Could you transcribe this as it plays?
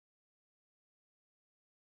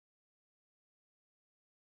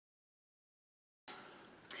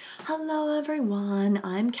Hello everyone,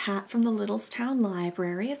 I'm Kat from the Littlestown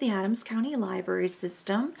Library of the Adams County Library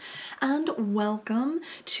System, and welcome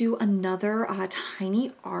to another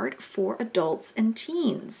tiny art for adults and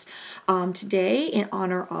teens. Today, in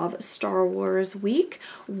honor of Star Wars Week,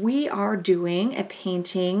 we are doing a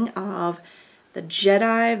painting of the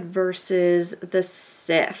Jedi versus the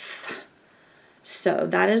Sith. So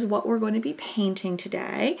that is what we're going to be painting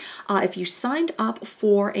today. If you signed up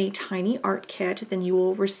for a tiny art kit, then you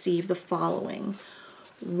will receive the following: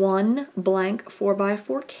 one blank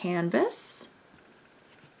 4x4 canvas,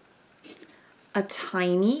 a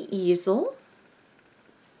tiny easel,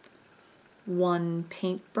 one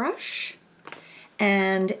paintbrush,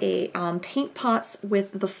 and a paint pots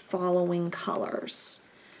with the following colors: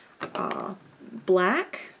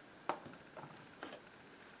 black,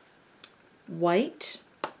 white,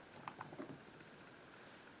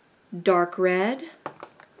 dark red,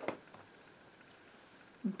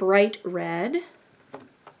 bright red,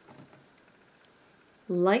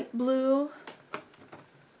 light blue,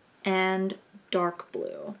 and dark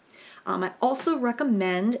blue. I also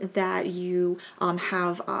recommend that you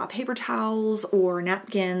have paper towels or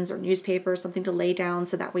napkins or newspaper, something to lay down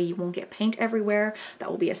so that way you won't get paint everywhere. That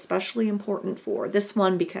will be especially important for this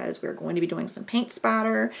one because we're going to be doing some paint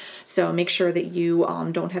spatter. So make sure that you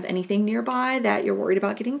don't have anything nearby that you're worried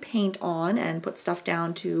about getting paint on, and put stuff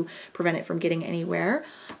down to prevent it from getting anywhere.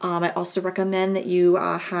 I also recommend that you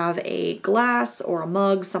have a glass or a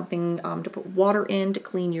mug, something to put water in to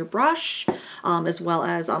clean your brush, as well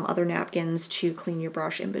as other napkins to clean your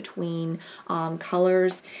brush in between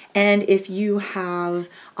colors. And if you have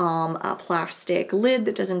a plastic lid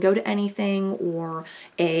that doesn't go to anything, or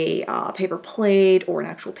a paper plate or an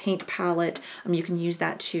actual paint palette, you can use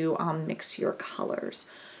that to mix your colors.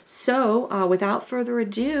 So without further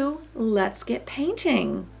ado, let's get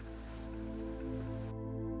painting.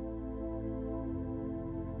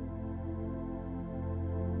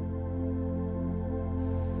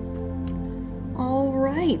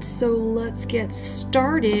 Alright, so let's get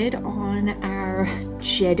started on our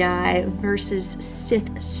Jedi versus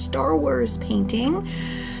Sith Star Wars painting.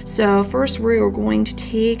 So first we're going to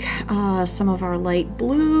take some of our light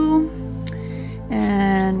blue,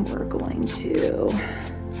 and we're going to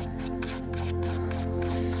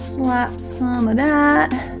slap some of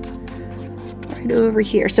that right over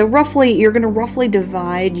here. So roughly, you're going to roughly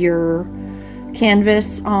divide your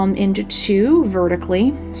canvas into two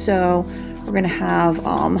vertically. So we're going to have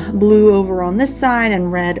blue over on this side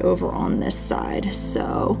and red over on this side.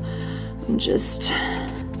 So I'm just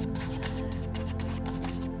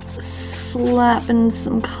slapping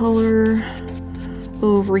some color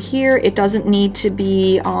over here. It doesn't need to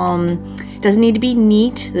be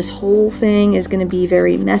neat. This whole thing is going to be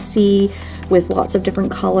very messy with lots of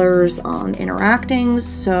different colors interacting,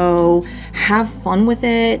 so have fun with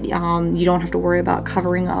it. You don't have to worry about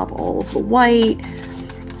covering up all of the white.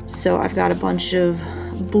 So I've got a bunch of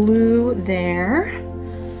blue there,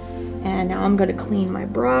 and now I'm going to clean my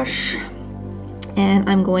brush, and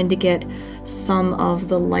I'm going to get some of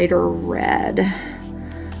the lighter red.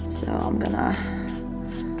 So I'm gonna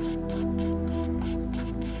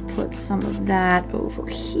put some of that over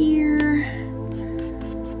here.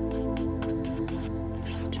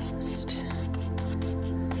 Just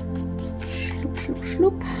shloop, shloop,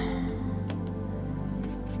 shloop.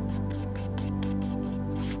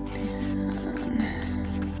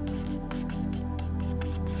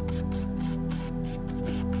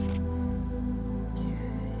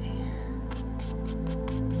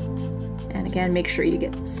 Again, make sure you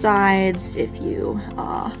get the sides if you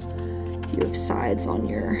have sides on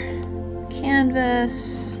your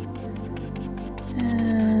canvas.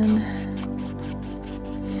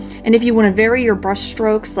 And if you want to vary your brush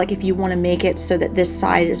strokes, like if you want to make it so that this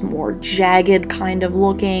side is more jagged kind of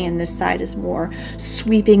looking and this side is more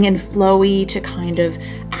sweeping and flowy to kind of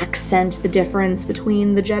accent the difference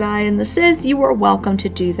between the Jedi and the Sith, you are welcome to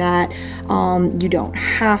do that. You don't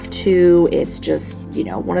have to. It's just, you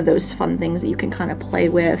know, one of those fun things that you can kind of play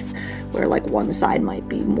with, where like one side might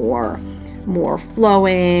be more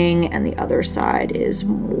flowing and the other side is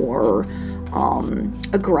more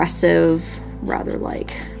aggressive, rather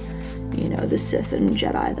like, you know, the Sith and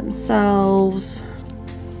Jedi themselves.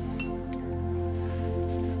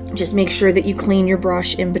 Just make sure that you clean your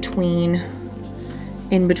brush in between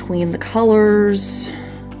the colors.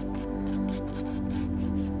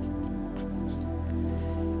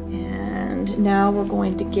 And now we're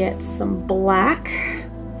going to get some black,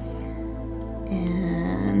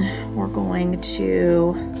 and we're going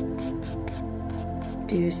to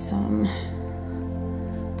do some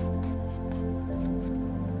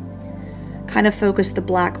kind of focus the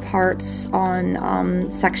black parts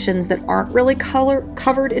on sections that aren't really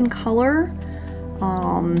covered in color.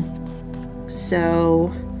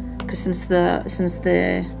 So, because since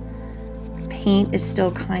the paint is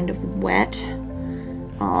still kind of wet,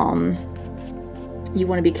 you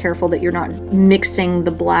want to be careful that you're not mixing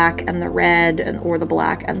the black and the red or the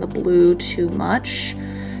black and the blue too much.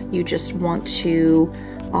 You just want to,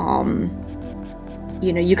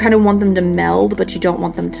 you know, you kind of want them to meld, but you don't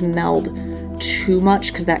want them to meld too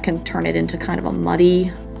much because that can turn it into kind of a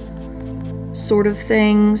muddy sort of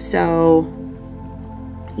thing. So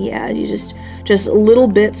yeah, you just little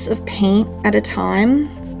bits of paint at a time,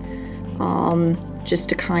 just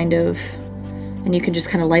to kind of, and you can just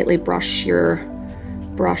kind of lightly brush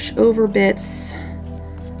over bits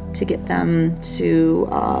to get them to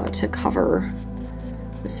cover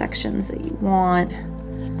the sections that you want.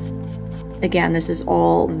 Again, this is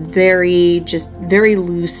all very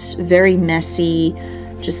loose, very messy,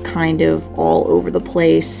 just kind of all over the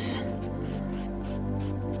place.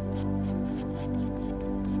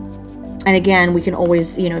 And again, we can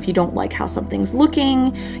always, you know, if you don't like how something's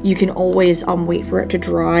looking, you can always wait for it to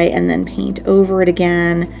dry and then paint over it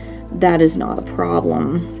again. That is not a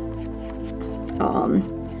problem.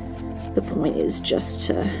 The point is just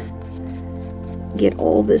to get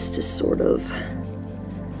all this to sort of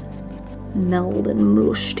meld and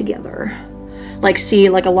mush together. Like, see,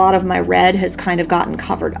 like a lot of my red has kind of gotten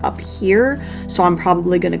covered up here, so I'm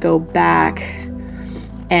probably going to go back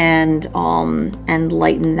and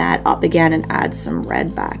lighten that up again and add some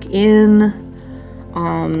red back in.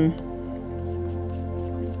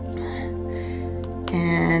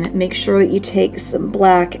 And make sure that you take some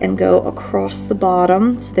black and go across the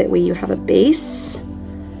bottom so that way you have a base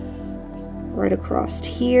right across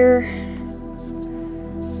here.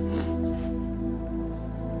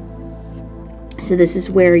 So this is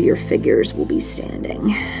where your figures will be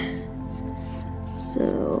standing.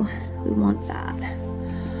 So we want that.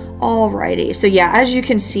 Alrighty, so yeah, as you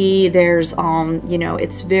can see, there's, you know,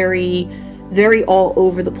 it's very all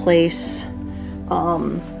over the place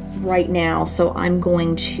right now. So I'm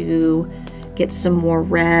going to get some more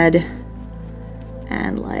red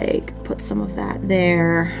and like put some of that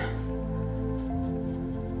there.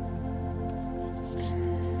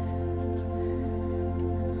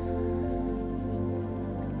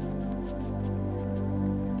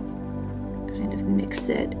 Kind of mix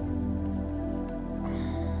it.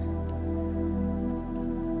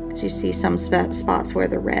 You see some spots where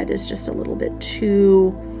the red is just a little bit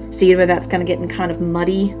too, see where that's kind of getting kind of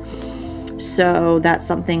muddy. So that's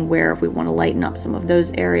something where if we want to lighten up some of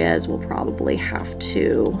those areas, we'll probably have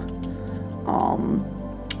to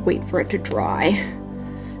wait for it to dry.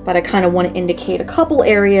 But I kind of want to indicate a couple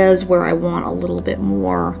areas where I want a little bit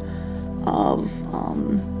more of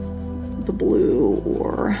the blue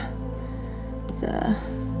or the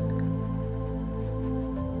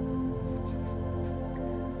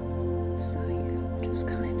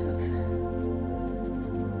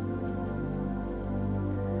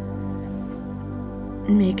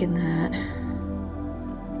making that.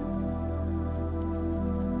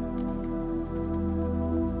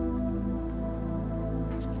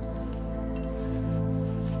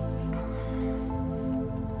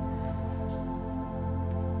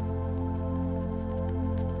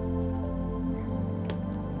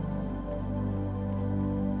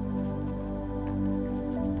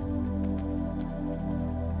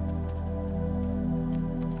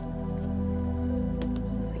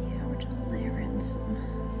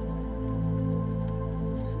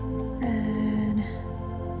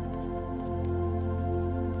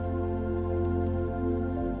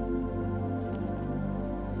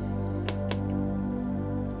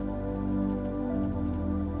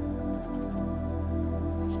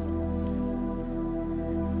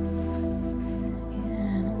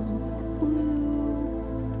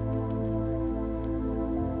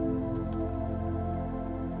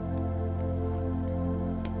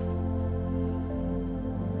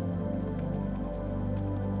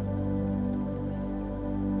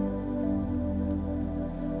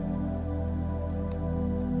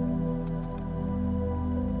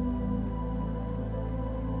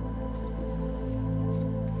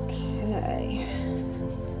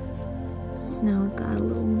 Now I've got a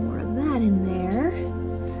little more of that in there,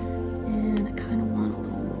 and I kind of want a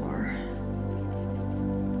little more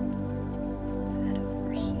of that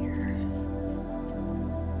over here.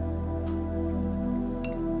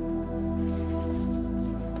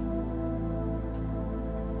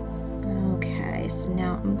 Okay, so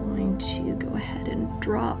now I'm going to go ahead and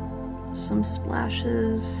drop some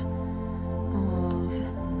splashes of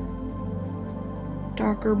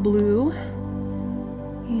darker blue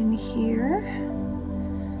in here,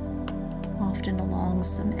 often along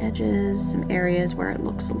some edges, some areas where it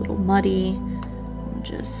looks a little muddy. I'm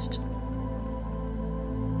just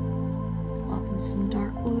plopping some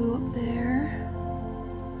dark blue up there.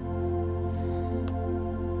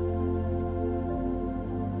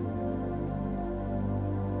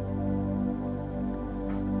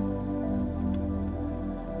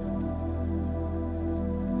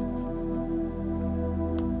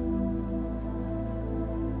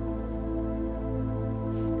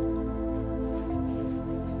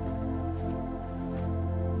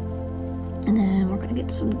 And then we're gonna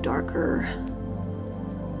get some darker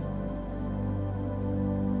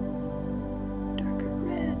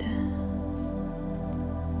red.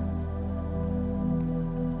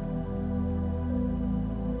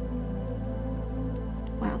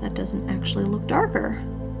 Wow, that doesn't actually look darker.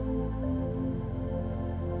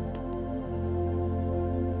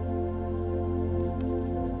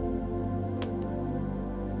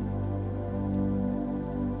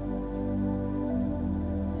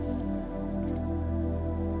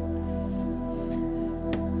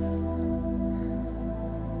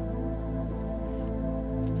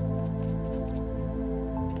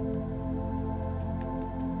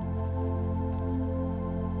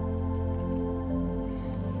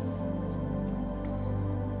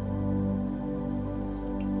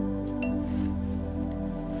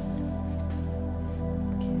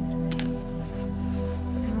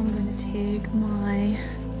 Take my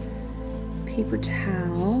paper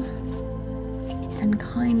towel and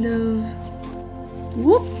kind of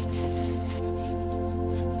whoop.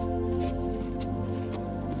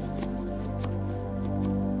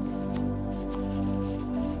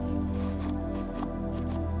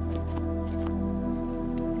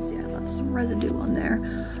 See, I left some residue on there,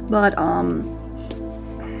 but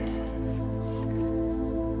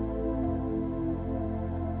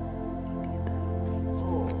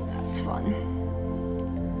it's fun.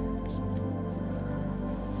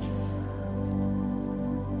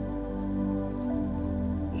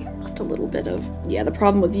 Yeah, left a little bit of, yeah, the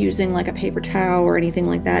problem with using like a paper towel or anything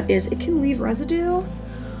like that is it can leave residue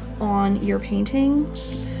on your painting.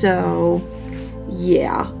 So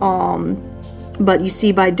yeah, but you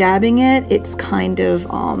see by dabbing it, it's kind of,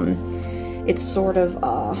 it's sort of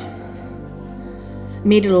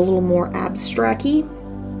made it a little more abstract-y.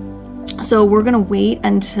 So we're gonna wait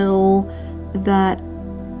until that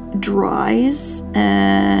dries,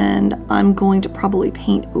 and I'm going to probably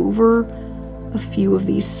paint over a few of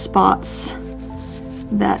these spots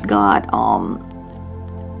that got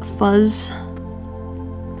fuzz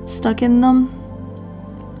stuck in them.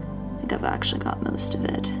 I think I've actually got most of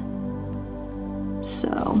it.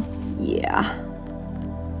 So yeah,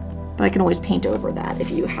 but I can always paint over that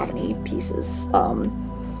if you have any pieces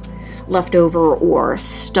left over or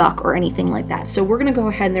stuck or anything like that. So we're gonna go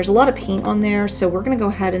ahead, and there's a lot of paint on there, so we're gonna go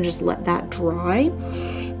ahead and just let that dry.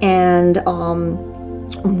 And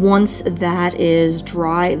once that is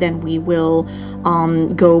dry, then we will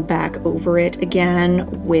go back over it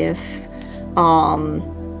again with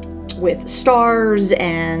stars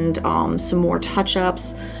and some more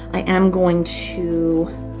touch-ups. I am going to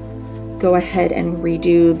go ahead and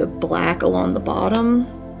redo the black along the bottom,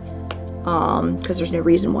 because there's no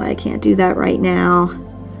reason why I can't do that right now.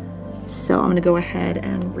 So I'm gonna go ahead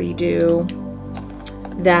and redo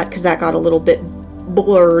that because that got a little bit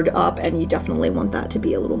blurred up, and you definitely want that to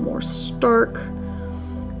be a little more stark.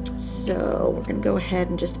 So we're gonna go ahead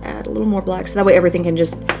and just add a little more black, so that way everything can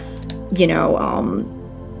just, you know,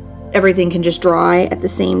 everything can just dry at the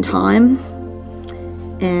same time,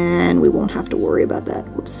 and we won't have to worry about that.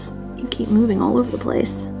 Whoops, you keep moving all over the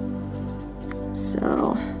place.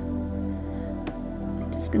 So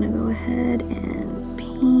just gonna go ahead and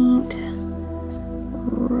paint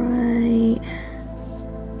right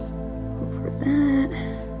over that.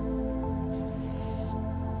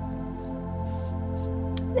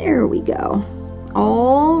 There we go.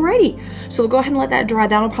 Alrighty, so we'll go ahead and let that dry.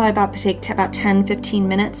 That'll probably take about 10-15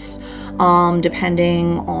 minutes,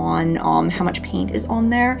 depending on how much paint is on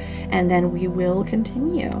there, and then we will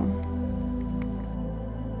continue.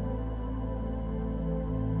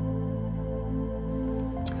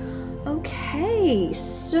 Okay,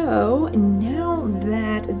 so now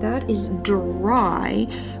that that is dry,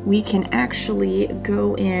 we can actually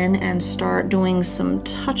go in and start doing some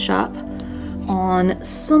touch-up on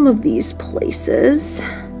some of these places,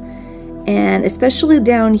 and especially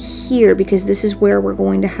down here, because this is where we're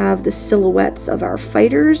going to have the silhouettes of our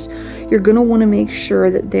fighters. You're going to want to make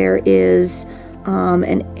sure that there is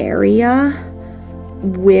an area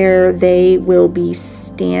where they will be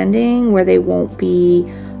standing, where they won't be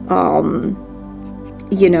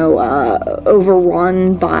you know,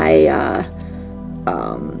 overrun by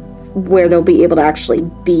where they'll be able to actually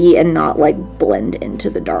be and not like blend into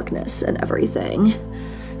the darkness and everything.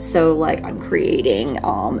 So like I'm creating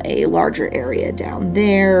a larger area down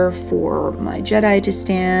there for my Jedi to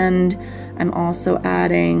stand. I'm also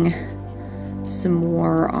adding some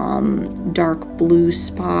more dark blue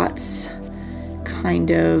spots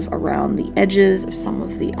kind of around the edges of some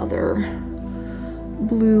of the other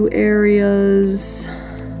blue areas,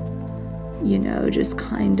 you know, just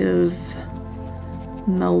kind of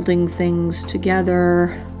melding things together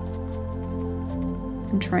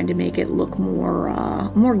and trying to make it look more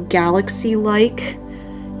more galaxy-like,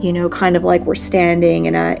 you know, kind of like we're standing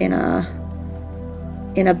in a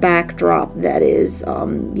backdrop that is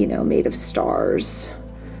you know, made of stars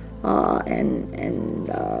and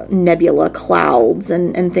nebula clouds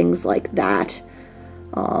and things like that.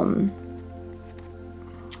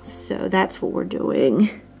 So that's what we're doing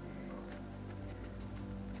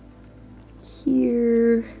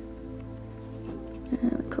here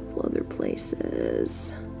and a couple other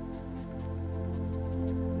places.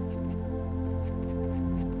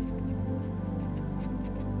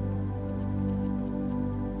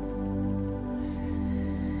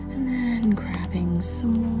 And then grabbing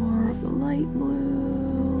some more of the light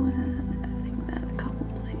blue and adding that a couple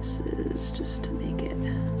places just to make it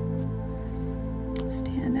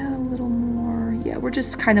stand out a little more. Yeah, we're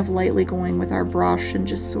just kind of lightly going with our brush and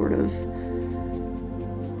just sort of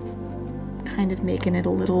kind of making it a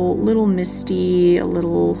little misty, a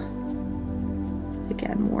little,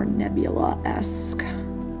 again, more nebula-esque.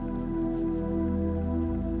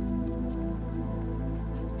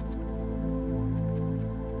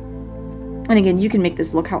 And again, you can make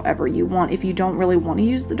this look however you want. If you don't really want to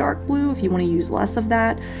use the dark blue, if you want to use less of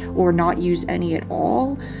that, or not use any at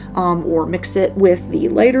all, or mix it with the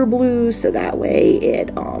lighter blue so that way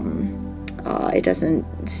it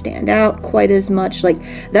doesn't stand out quite as much. Like,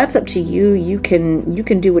 that's up to you. You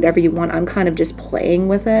can do whatever you want. I'm kind of just playing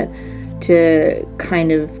with it to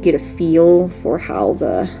kind of get a feel for how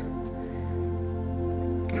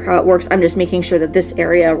it works. I'm just making sure that this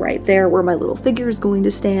area right there where my little figure is going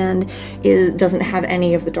to stand doesn't have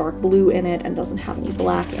any of the dark blue in it and doesn't have any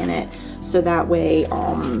black in it, so that way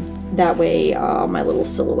my little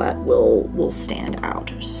silhouette will stand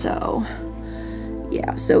out. So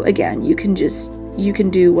yeah, so again, you can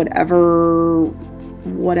do whatever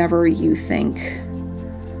you think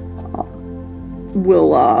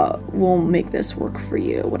will make this work for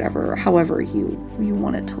you, however you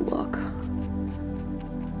want it to look.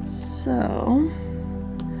 So,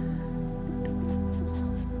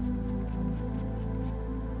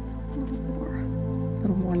 a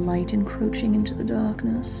little more light encroaching into the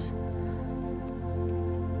darkness.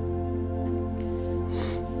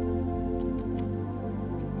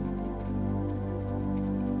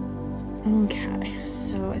 Okay,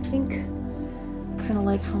 so I think I kind of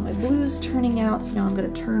like how my blue's turning out, so now I'm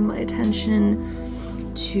going to turn my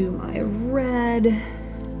attention to my red.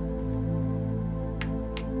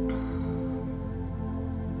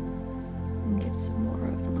 Some more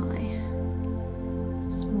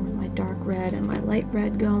of my dark red and my light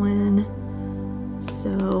red going.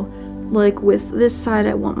 So, like with this side,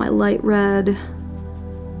 I want my light red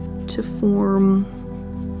to form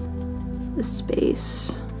the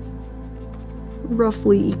space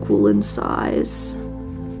roughly equal in size.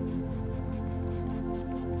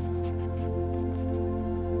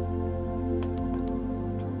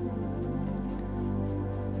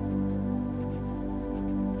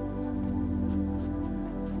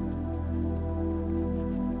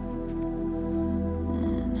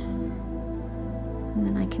 And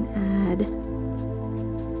then I can add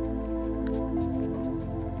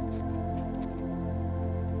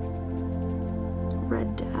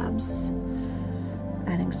red dabs,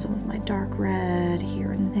 adding some of my dark red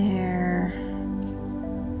here and there.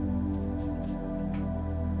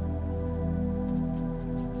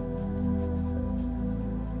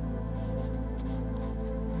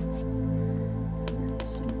 And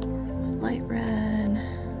some more of my light red.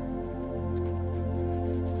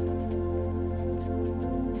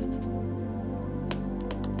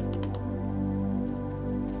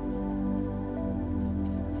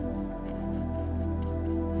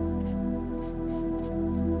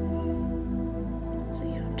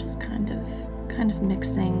 Kind of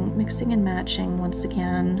mixing and matching once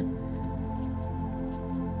again.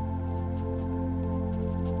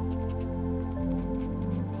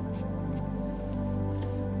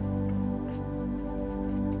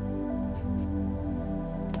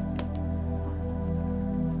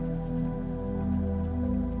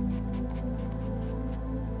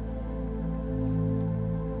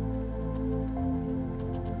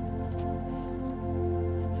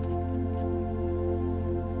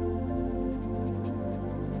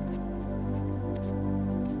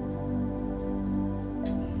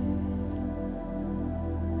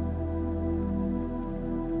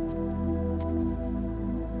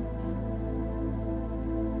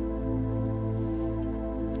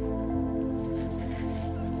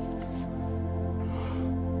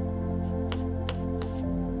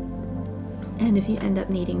 And if you end up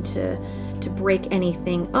needing to break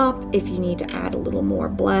anything up, if you need to add a little more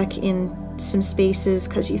black in some spaces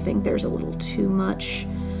because you think there's a little too much,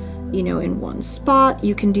 you know, in one spot,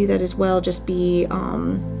 you can do that as well. Just be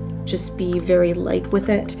very light with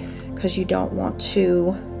it because you don't want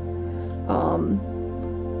to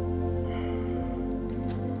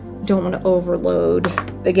overload.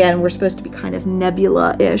 Again, we're supposed to be kind of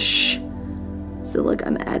nebula-ish. So like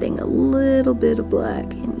I'm adding a little bit of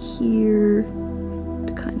black in here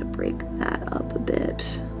to kind of break that up a bit.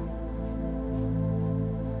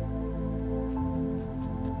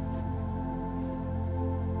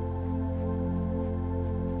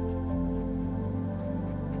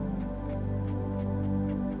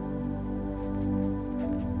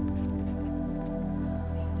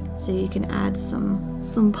 So you can add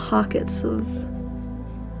some pockets of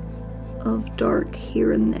dark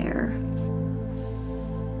here and there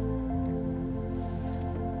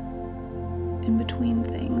in between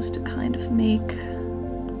things to kind of make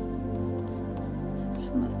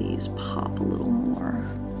some of these pop a little more.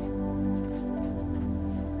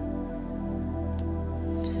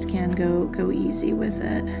 Just again, go easy with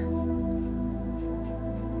it.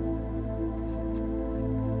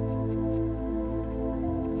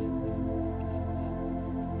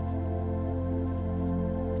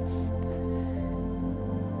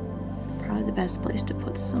 The best place to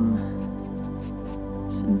put some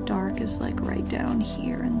dark is like right down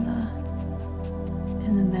here in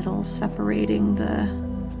the middle, separating the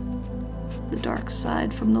dark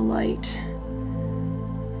side from the light,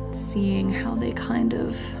 seeing how they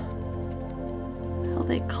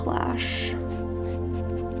clash.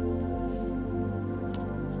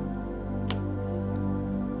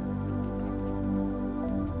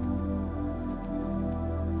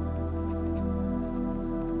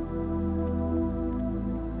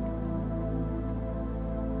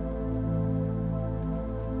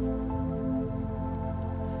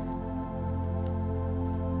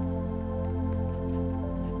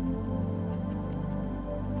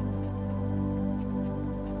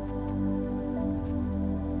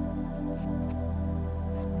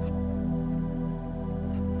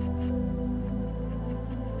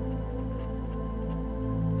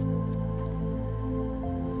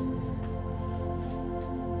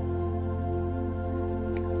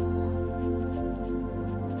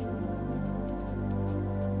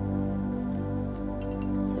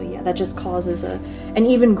 So yeah, that just causes an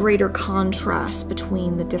even greater contrast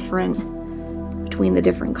between the different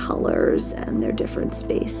colors and their different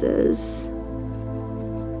spaces.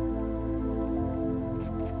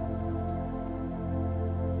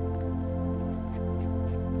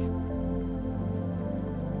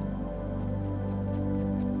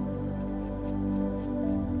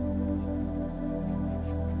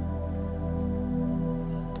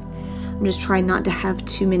 I'm just trying not to have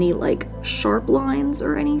too many like sharp lines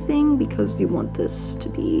or anything because you want this to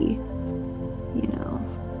be, you know,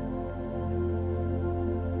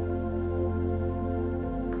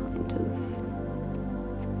 kind of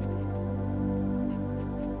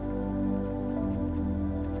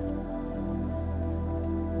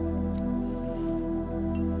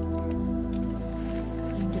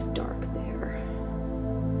dark there.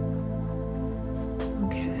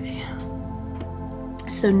 Okay.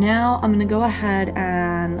 So now I'm gonna go ahead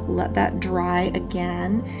and let that dry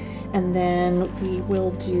again, and then we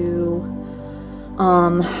will do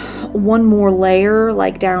one more layer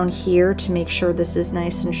like down here to make sure this is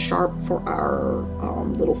nice and sharp for our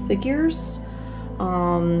little figures.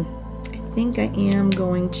 I think I am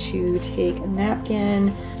going to take a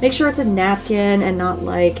napkin, make sure it's a napkin and not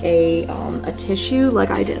like a tissue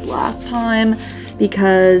like I did last time,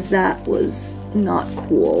 because that was not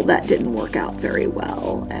cool. That didn't work out very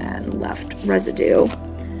well and left residue.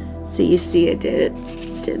 So you see it did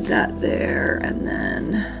that there, and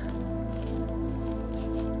then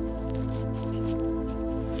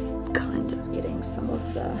kind of getting some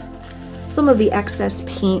of the excess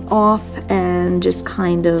paint off and just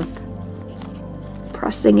kind of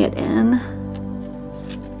pressing it in.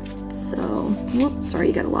 So, whoops, sorry,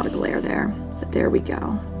 you got a lot of glare there, but there we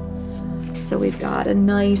go. So we've got a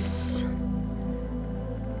nice,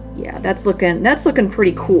 yeah, that's looking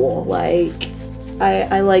pretty cool. Like,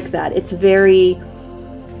 I like that. It's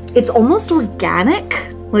almost organic.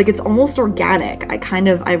 Like, it's almost organic.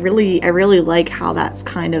 I really like how that's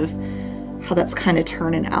kind of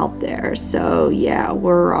turning out there. So yeah,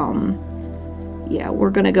 we're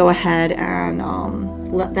gonna go ahead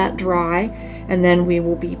and let that dry, and then we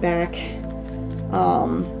will be back.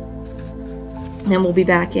 Then we'll be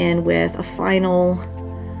back in with a final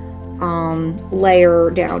layer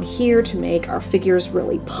down here to make our figures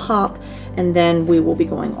really pop, and then we will be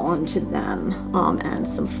going on to them and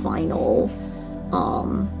some final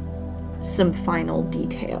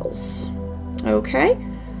details. Okay.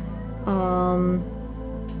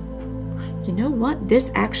 You know what?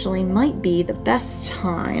 This actually might be the best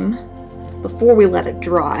time, before we let it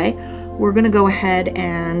dry, we're gonna go ahead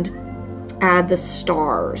and add the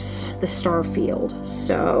stars, the star field.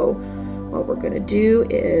 So what we're gonna do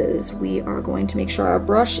is we are going to make sure our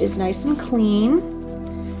brush is nice and clean.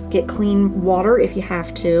 Get clean water if you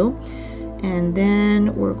have to. And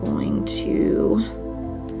then we're going to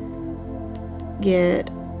get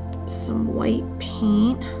some white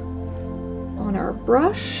paint on our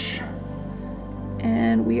brush.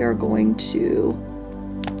 And we are going to,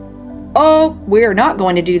 oh, we're not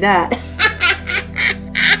going to do that.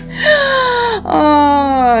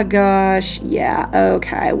 Oh gosh, yeah,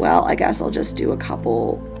 okay, well, I guess I'll just do a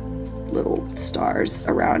couple little stars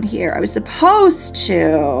around here. I was supposed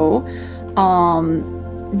to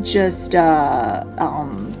just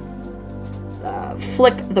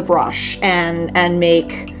flick the brush and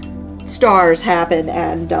make stars happen,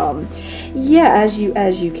 and yeah, as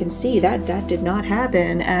you can see, that did not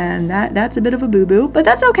happen, and that's a bit of a boo-boo, but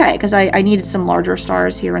that's okay, because I needed some larger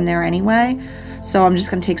stars here and there anyway. So I'm just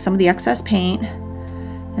going to take some of the excess paint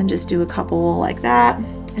and just do a couple like that.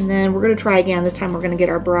 And then we're going to try again. This time we're going to get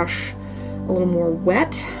our brush a little more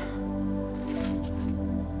wet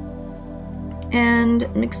and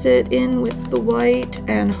mix it in with the white,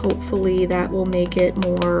 and hopefully that will make it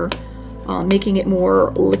more, making it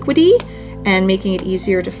more liquidy and making it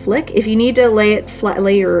easier to flick. If you need to lay it flat,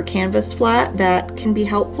 lay your canvas flat, that can be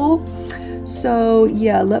helpful. So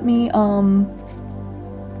yeah, let me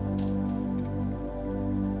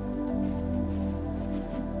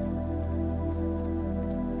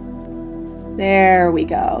there we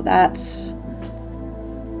go. That's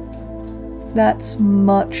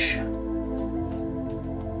much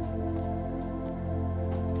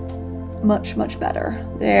better.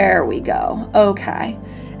 There we go. Okay.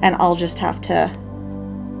 And I'll just have to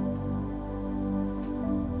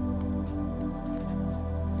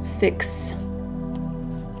fix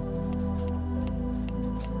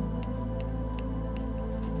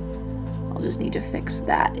I'll just need to fix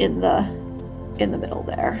that in the middle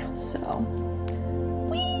there. So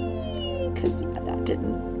because yeah, that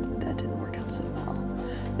didn't work out so well.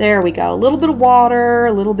 There we go. A little bit of water,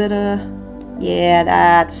 a little bit of, yeah,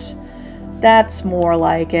 that's more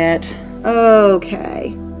like it. Okay.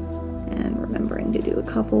 And remembering to do a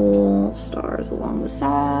couple stars along the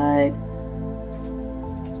side.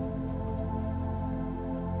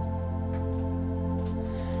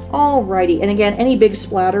 Alrighty, and again, any big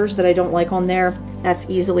splatters that I don't like on there, that's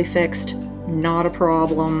easily fixed. Not a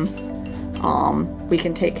problem. We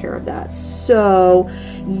can take care of that. So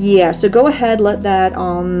yeah, so go ahead, let that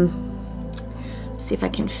see if I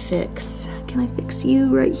can fix. Can I fix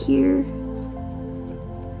you right here?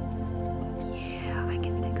 Yeah, I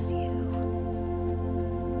can fix you.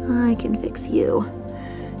 I can fix you.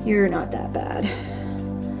 You're not that bad.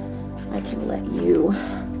 I can let you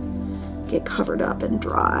get covered up and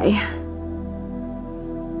dry.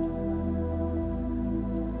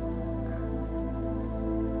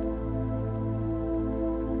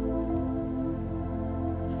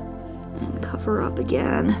 Cover up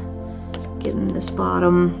again, getting this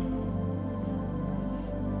bottom.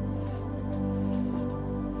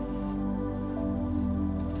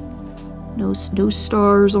 No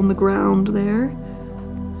stars on the ground there.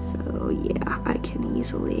 So yeah, I can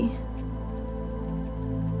easily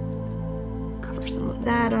cover some of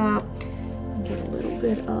that up and get a little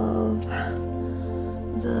bit of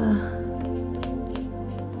the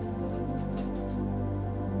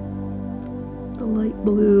light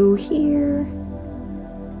blue here.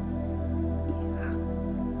 Yeah.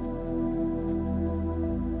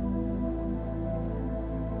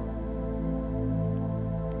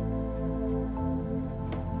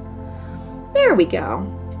 There we go.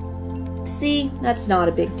 See, that's not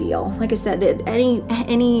a big deal. Like I said,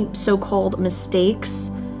 any so-called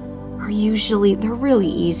mistakes are usually, they're really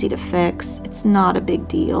easy to fix. It's not a big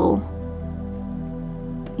deal,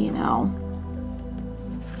 you know.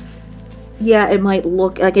 Yeah, it might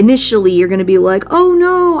look like initially you're gonna be like, oh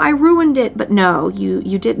no, I ruined it. But no, you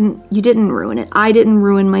didn't ruin it. I didn't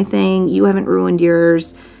ruin my thing. You haven't ruined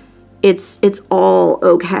yours. It's all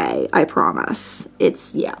okay, I promise.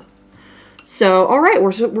 It's, yeah. So, all right,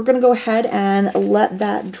 we're gonna go ahead and let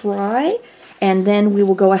that dry, and then we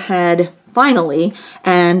will go ahead finally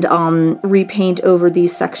and repaint over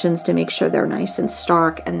these sections to make sure they're nice and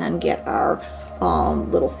stark, and then get our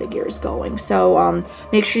little figures going. So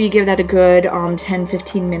make sure you give that a good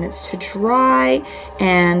 10-15 minutes to dry,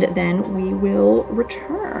 and then we will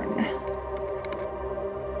return.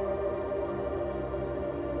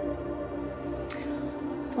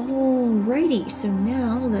 Alrighty, so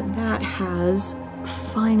now that that has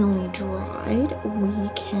finally dried, we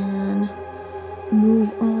can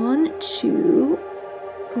move on to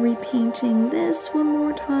repainting this one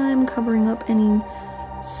more time, covering up any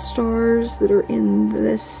stars that are in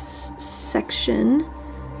this section,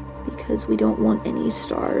 because we don't want any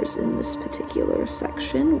stars in this particular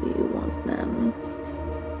section. We want them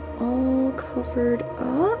all covered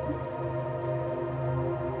up.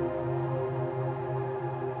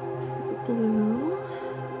 Blue.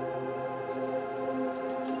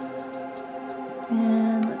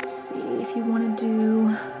 And let's see if you want to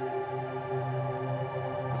do,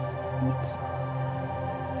 let's see,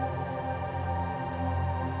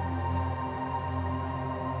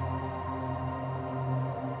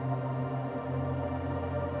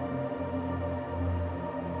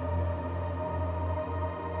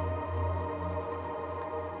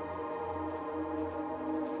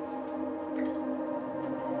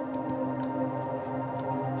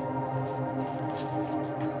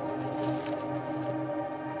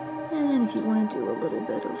 and if you want to do a little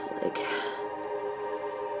bit of like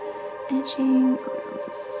edging around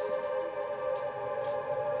this.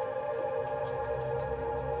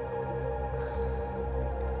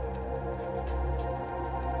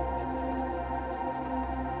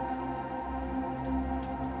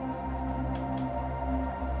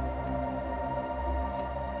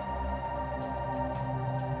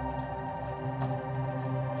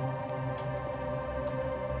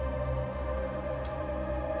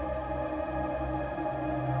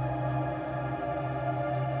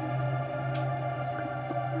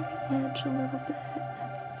 Edge a little bit,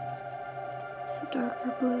 the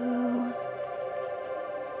darker blue.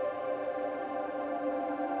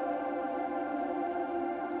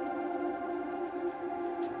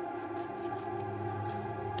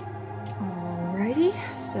 Alrighty,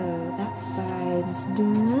 so that side's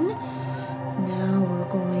done. Now we're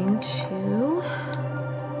going to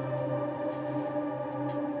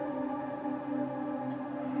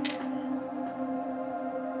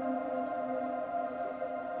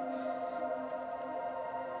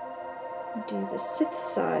do the Sith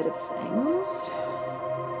side of things.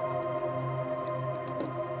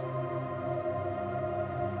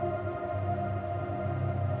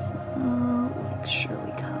 So make sure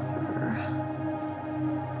we cover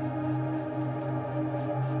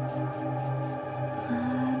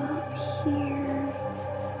that up here.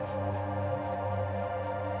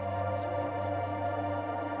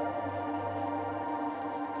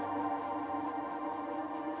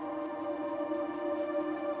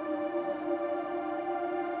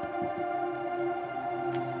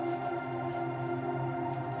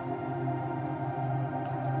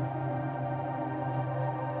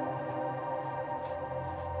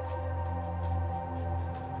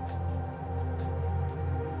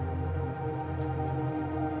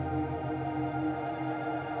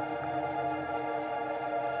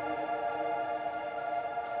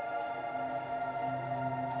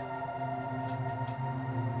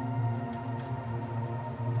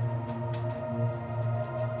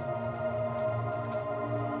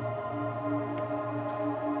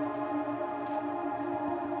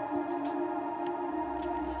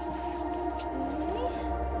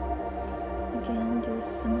 Again, do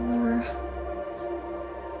similar,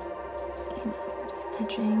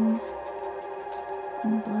 edging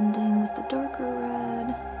and blending with the darker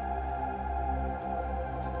red.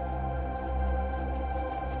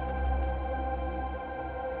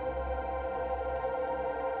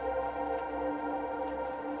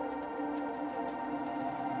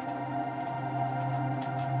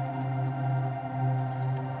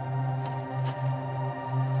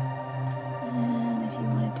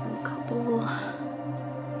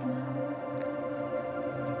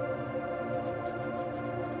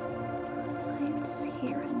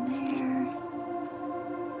 Here and there.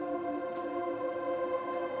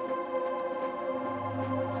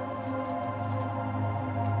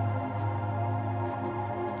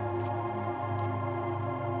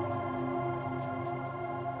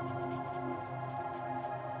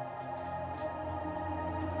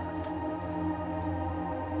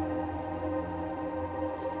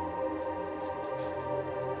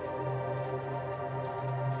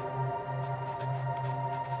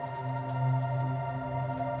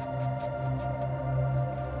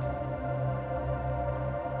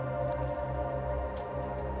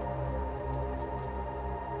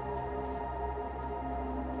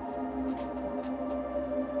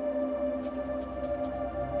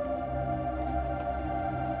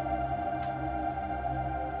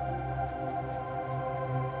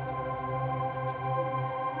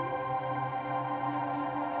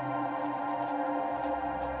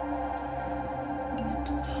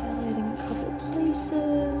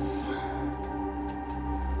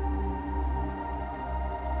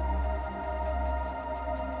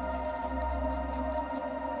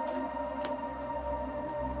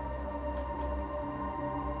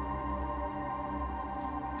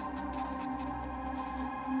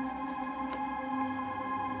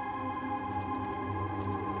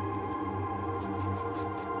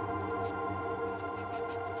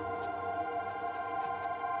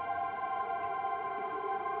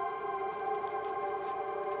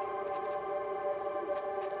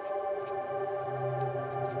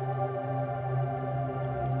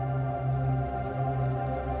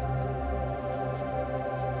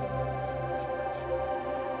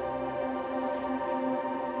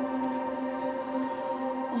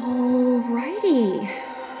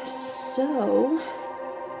 So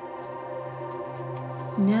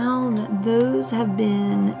now that those have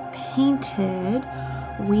been painted,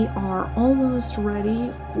 we are almost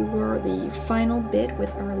ready for the final bit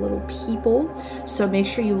with our little people. So make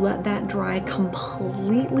sure you let that dry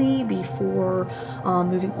completely before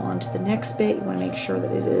moving on to the next bit. You want to make sure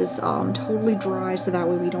that it is totally dry so that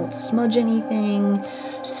way we don't smudge anything.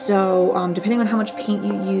 So depending on how much paint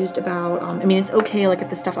you used, about I mean, it's okay like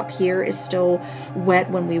if the stuff up here is still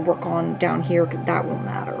wet when we work on down here, that won't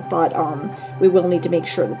matter, but we will need to make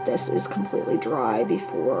sure that this is completely dry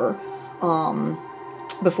before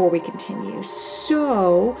we continue.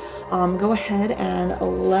 So go ahead and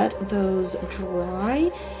let those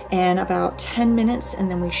dry in about 10 minutes,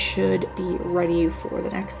 and then we should be ready for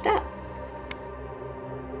the next step.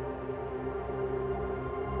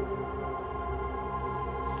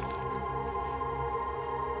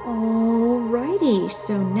 Alrighty,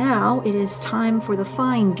 so now it is time for the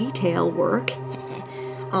fine detail work.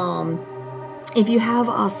 If you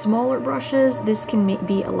have smaller brushes, this can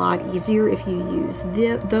be a lot easier if you use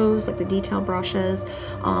those, like the detail brushes.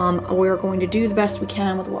 We're going to do the best we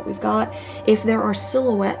can with what we've got. If there are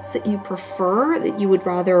silhouettes that you prefer, that you would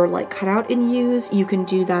rather like cut out and use, you can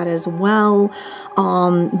do that as well.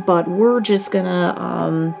 But we're just gonna,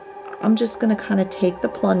 I'm just gonna kind of take the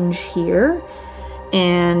plunge here.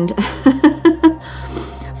 And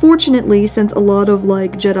fortunately, since a lot of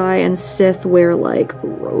like Jedi and Sith wear like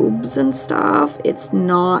robes and stuff, it's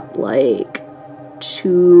not like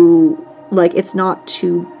too, like it's not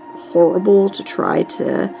too horrible to try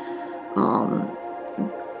to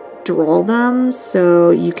draw them.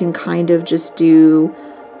 So you can kind of just do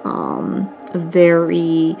a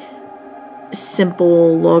very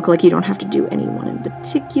simple look, like you don't have to do anyone in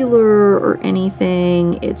particular or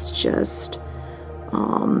anything. It's just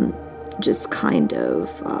kind of,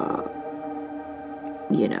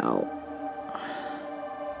 you know,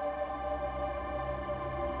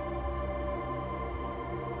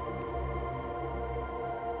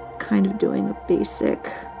 kind of doing a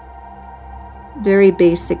basic, very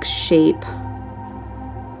basic shape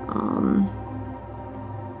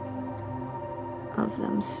of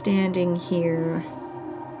them standing here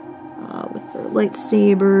with their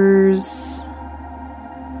lightsabers.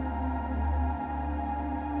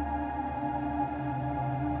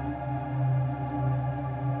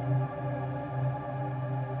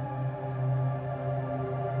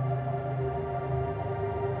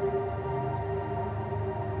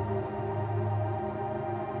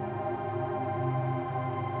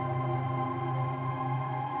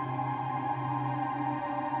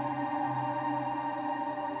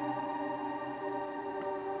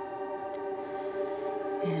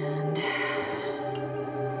 And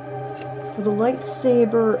for the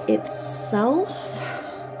lightsaber itself,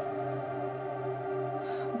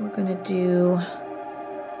 we're going to do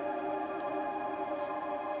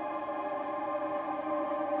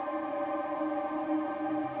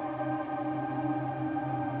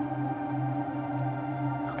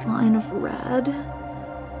a line of red.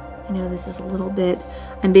 I know this is a little bit,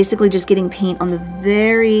 I'm basically just getting paint on the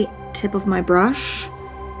very tip of my brush.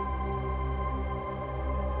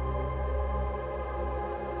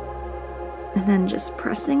 And then just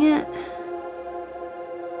pressing it.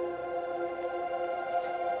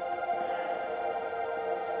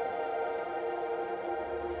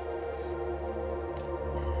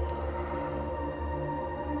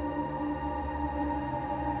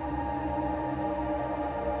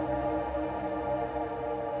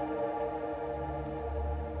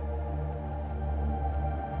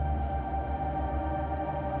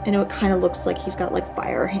 I know it kind of looks like he's got like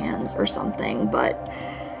fire hands or something, but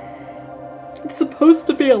it's supposed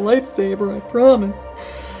to be a lightsaber, I promise.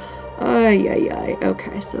 Ay, ay, ay.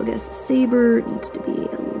 Okay, so I guess the saber needs to be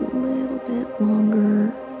a little bit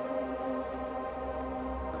longer.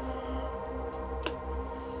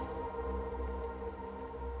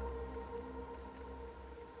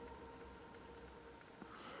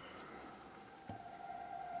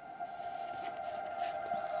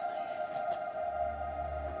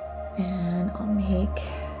 And I'll make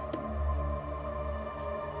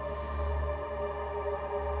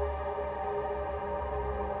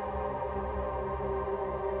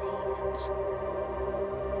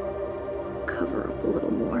cover up a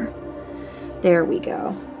little more. There we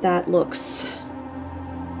go. That looks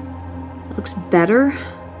better.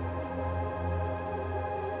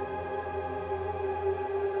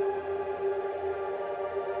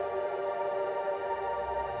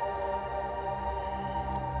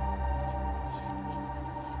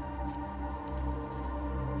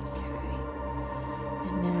 Okay.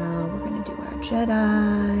 And now we're going to do our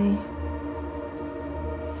Jedi.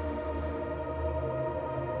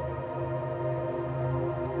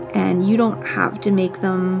 you don't have to make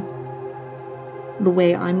them the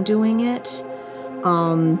way I'm doing it.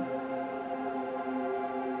 I'm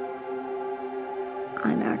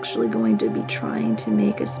actually going to be trying to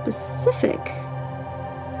make a specific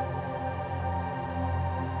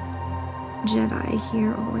Jedi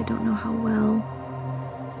here, although I don't know how well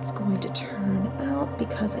it's going to turn out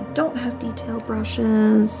because I don't have detail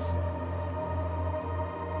brushes.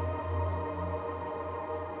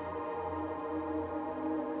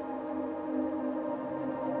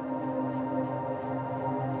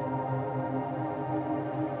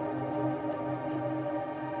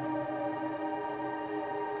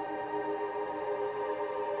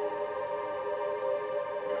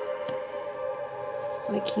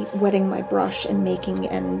 So I keep wetting my brush and making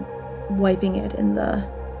and wiping it in the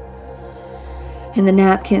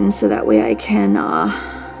napkin so that way I can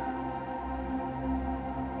not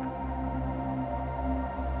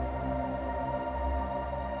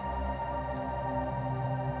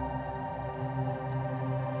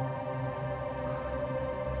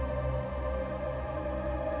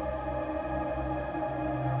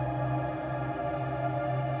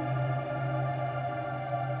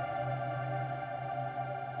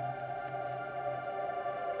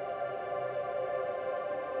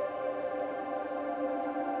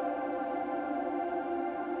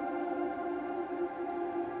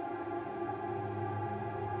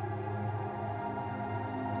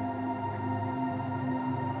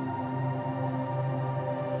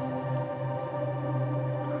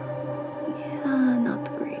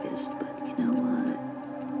the greatest, but you know what?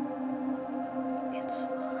 It's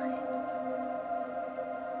fine.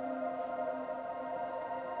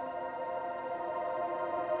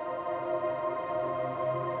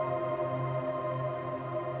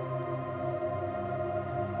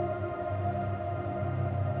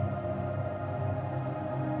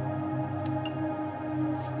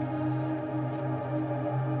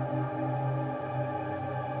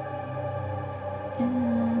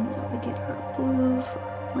 And now we get our blue for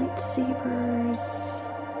our lightsabers.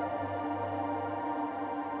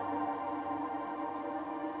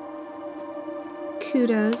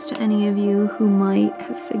 Kudos to any of you who might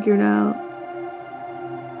have figured out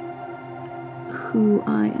who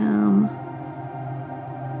I am.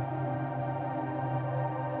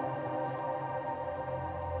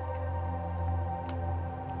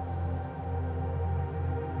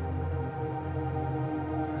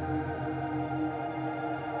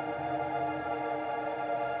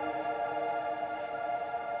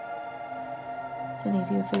 If any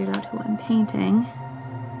of you have figured out who I'm painting.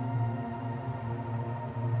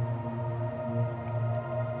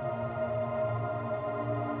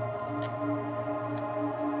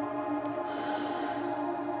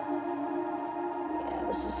 Yeah,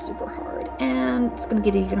 this is super hard. And it's gonna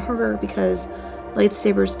get even harder because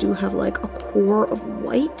lightsabers do have like a core of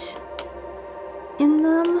white in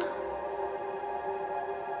them.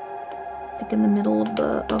 Like in the middle of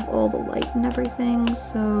all the light and everything.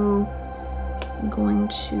 So I'm going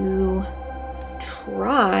to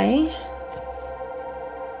try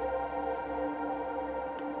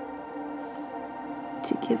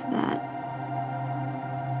to give that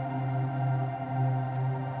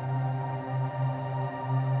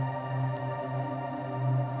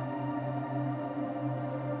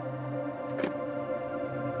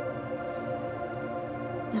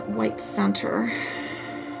white center.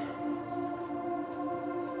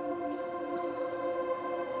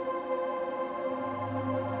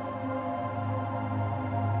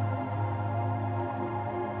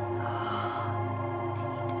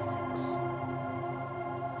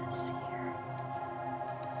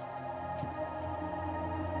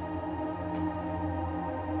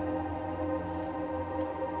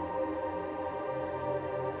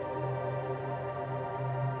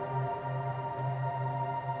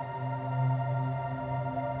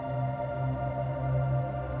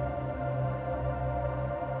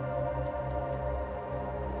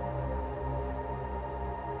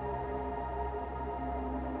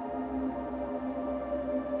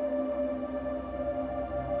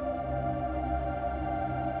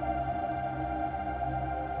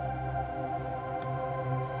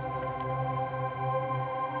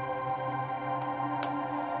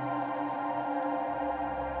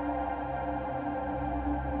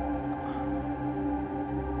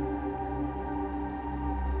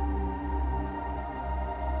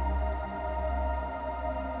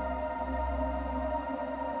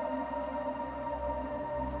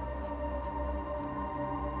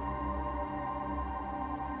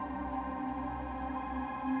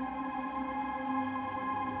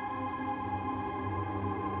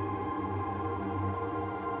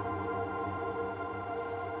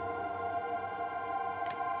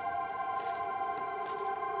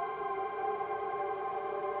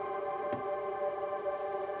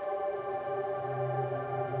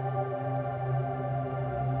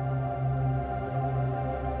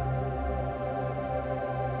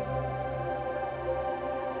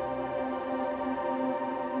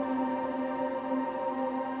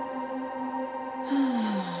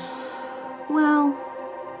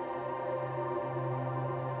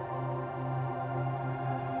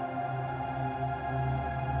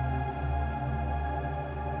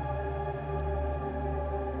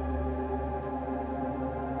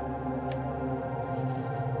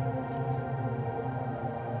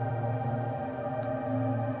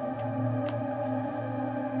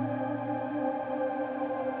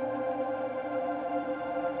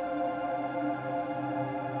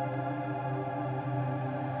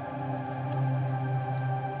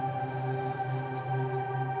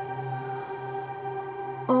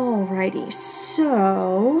 Alrighty,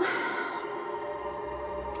 so...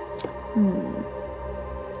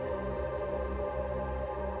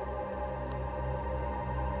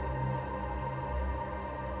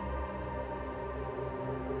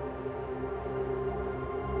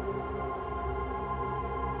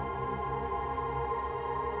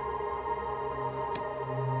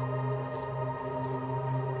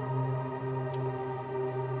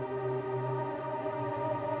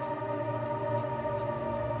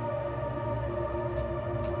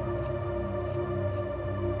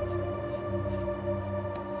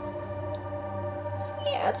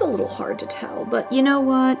 Yeah, it's a little hard to tell, but you know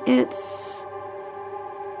what? It's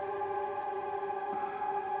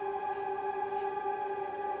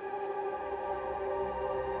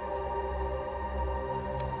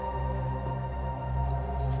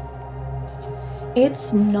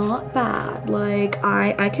not bad. Like,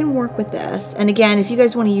 I can work with this. And again, if you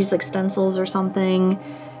guys want to use like stencils or something,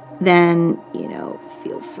 then, you know,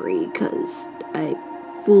 feel free, because I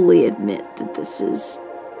fully admit that this is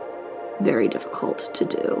very difficult to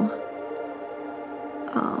do.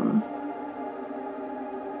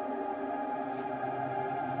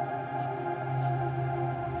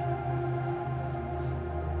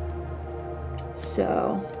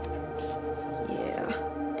 So, yeah.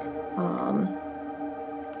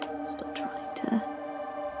 Still trying to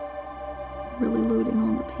really loading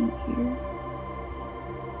on the paint here.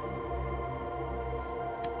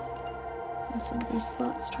 And some of these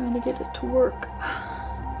spots trying to get it to work.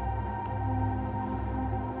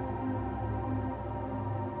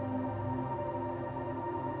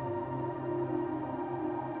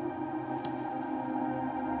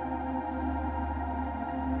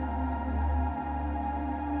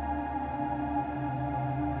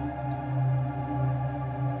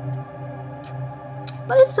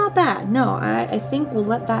 But it's not bad. No, I think we'll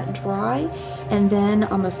let that dry, and then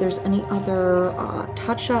if there's any other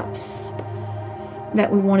touch-ups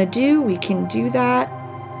that we want to do, we can do that.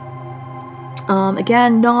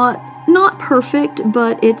 Again, not perfect,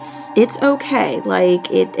 but it's okay. Like,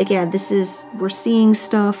 again, we're seeing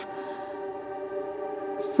stuff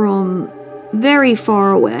from very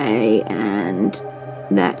far away, and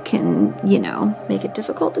that can, you know, make it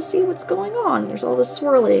difficult to see what's going on. There's all this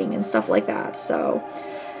swirling and stuff like that. So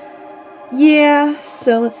yeah,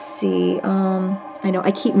 so let's see. I know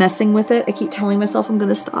I keep messing with it. I keep telling myself I'm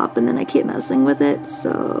gonna stop, and then I keep messing with it.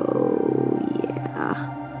 So yeah.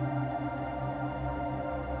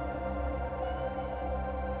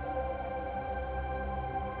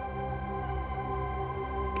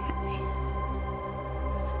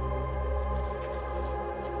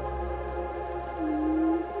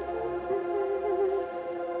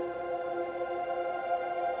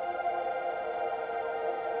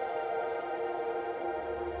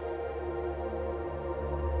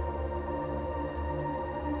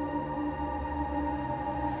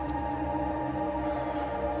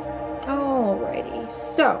 Alrighty,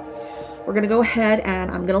 so we're gonna go ahead and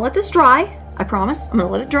I'm gonna let this dry. I promise. I'm gonna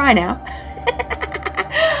let it dry now.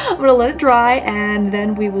 I'm gonna let it dry, and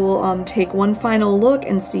then we will take one final look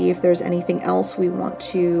and see if there's anything else we want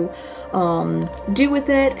to do with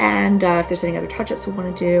it, and if there's any other touch-ups we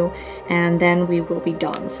want to do, and then we will be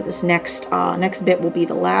done. So this next bit will be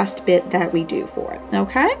the last bit that we do for it.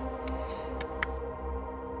 Okay.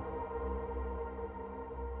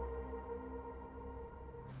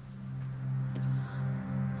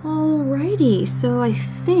 Alrighty, so I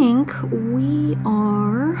think we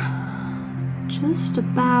are just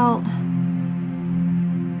about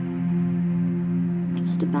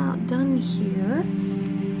done here.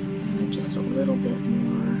 Just a little bit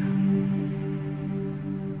more.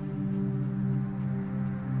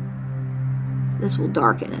 This will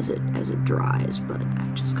darken as it dries, but I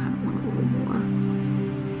just kind of want a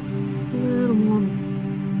little more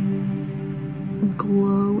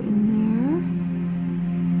glow in there.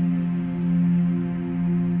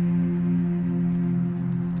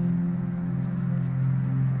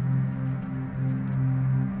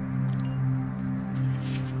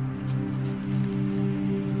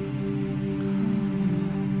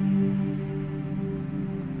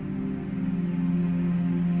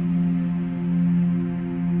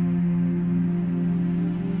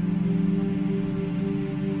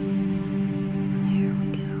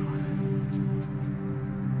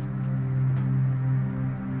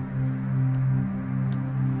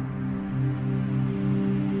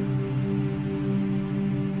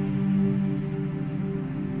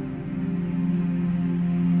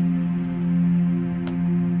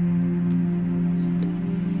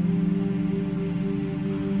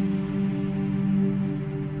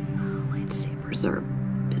 Are a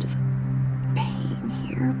bit of a pain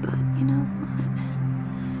here, but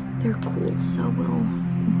so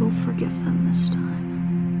we'll forgive them this time.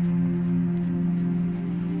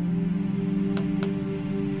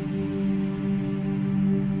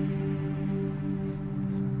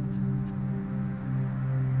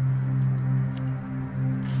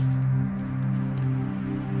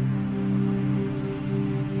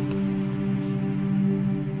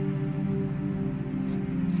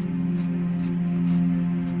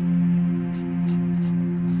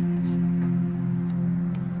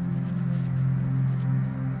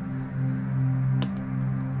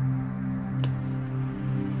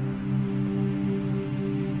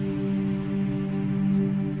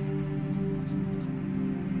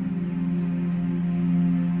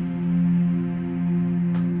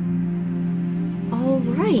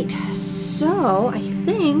 Right, so I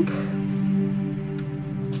think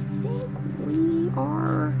we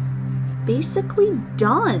are basically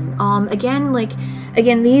done. Again,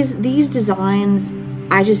 these designs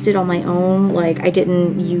I just did on my own. Like, I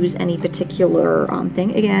didn't use any particular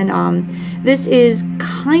thing. Again, this is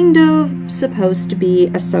kind of supposed to be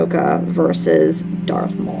Ahsoka versus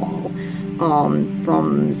Darth Maul.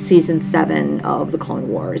 From season 7 of the Clone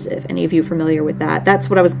Wars. If any of you are familiar with that, that's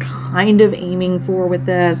what I was kind of aiming for with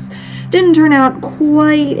this. Didn't turn out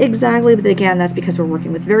quite exactly, but again, that's because we're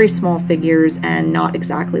working with very small figures and not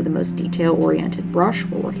exactly the most detail-oriented brush.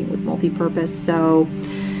 We're working with multi-purpose, so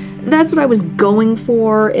that's what I was going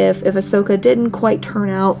for. If Ahsoka didn't quite turn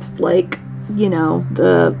out like, you know,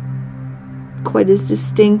 quite as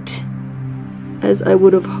distinct as I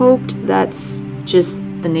would have hoped, that's just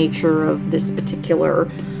the nature of this particular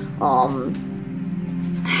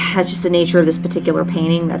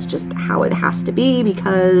painting. That's just how it has to be,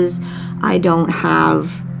 because I don't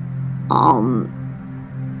have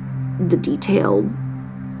the detailed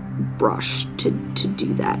brush to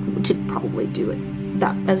do that, to probably do it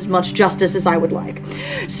that as much justice as I would like.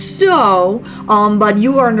 So, but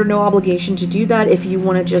you are under no obligation to do that. If you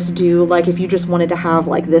want to just do, like, if you just wanted to have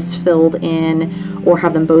like this filled in, or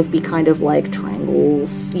have them both be kind of like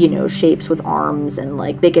triangles, you know, shapes with arms, and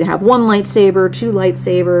like they could have one lightsaber, two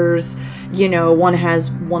lightsabers, you know, one has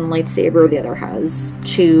one lightsaber, the other has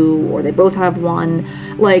two, or they both have one.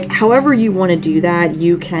 Like, however you want to do that,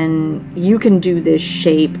 you can do this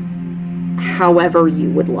shape however you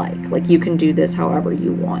would like. Like, you can do this however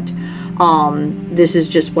you want. This is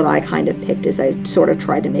just what I kind of picked, as I sort of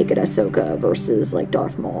tried to make it Ahsoka versus like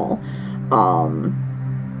Darth Maul,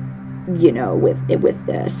 you know, with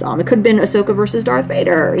this. It could have been Ahsoka versus Darth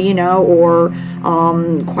Vader, you know, or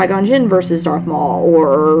Qui-Gon Jinn versus Darth Maul,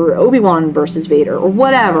 or Obi-Wan versus Vader, or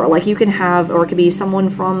whatever. Like, you can have, or it could be someone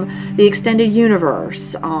from the extended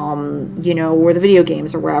universe, you know, or the video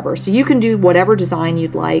games, or wherever. So you can do whatever design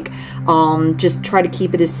you'd like. Just try to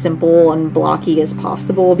keep it as simple and blocky as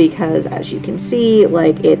possible, because as you can see,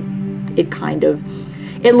 like, it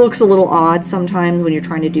looks a little odd sometimes when you're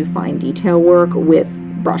trying to do fine detail work with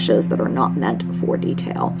brushes that are not meant for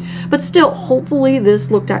detail. But still, hopefully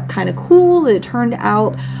this looked at kind of cool, that it turned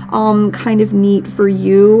out kind of neat for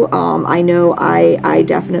you. I know I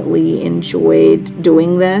definitely enjoyed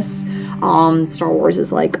doing this. Star Wars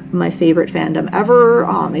is like my favorite fandom ever,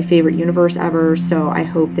 my favorite universe ever, so I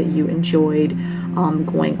hope that you enjoyed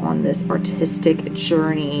going on this artistic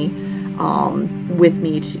journey with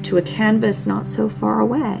me to a canvas not so far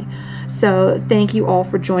away. So thank you all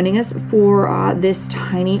for joining us for this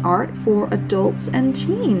tiny art for adults and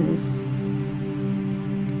teens.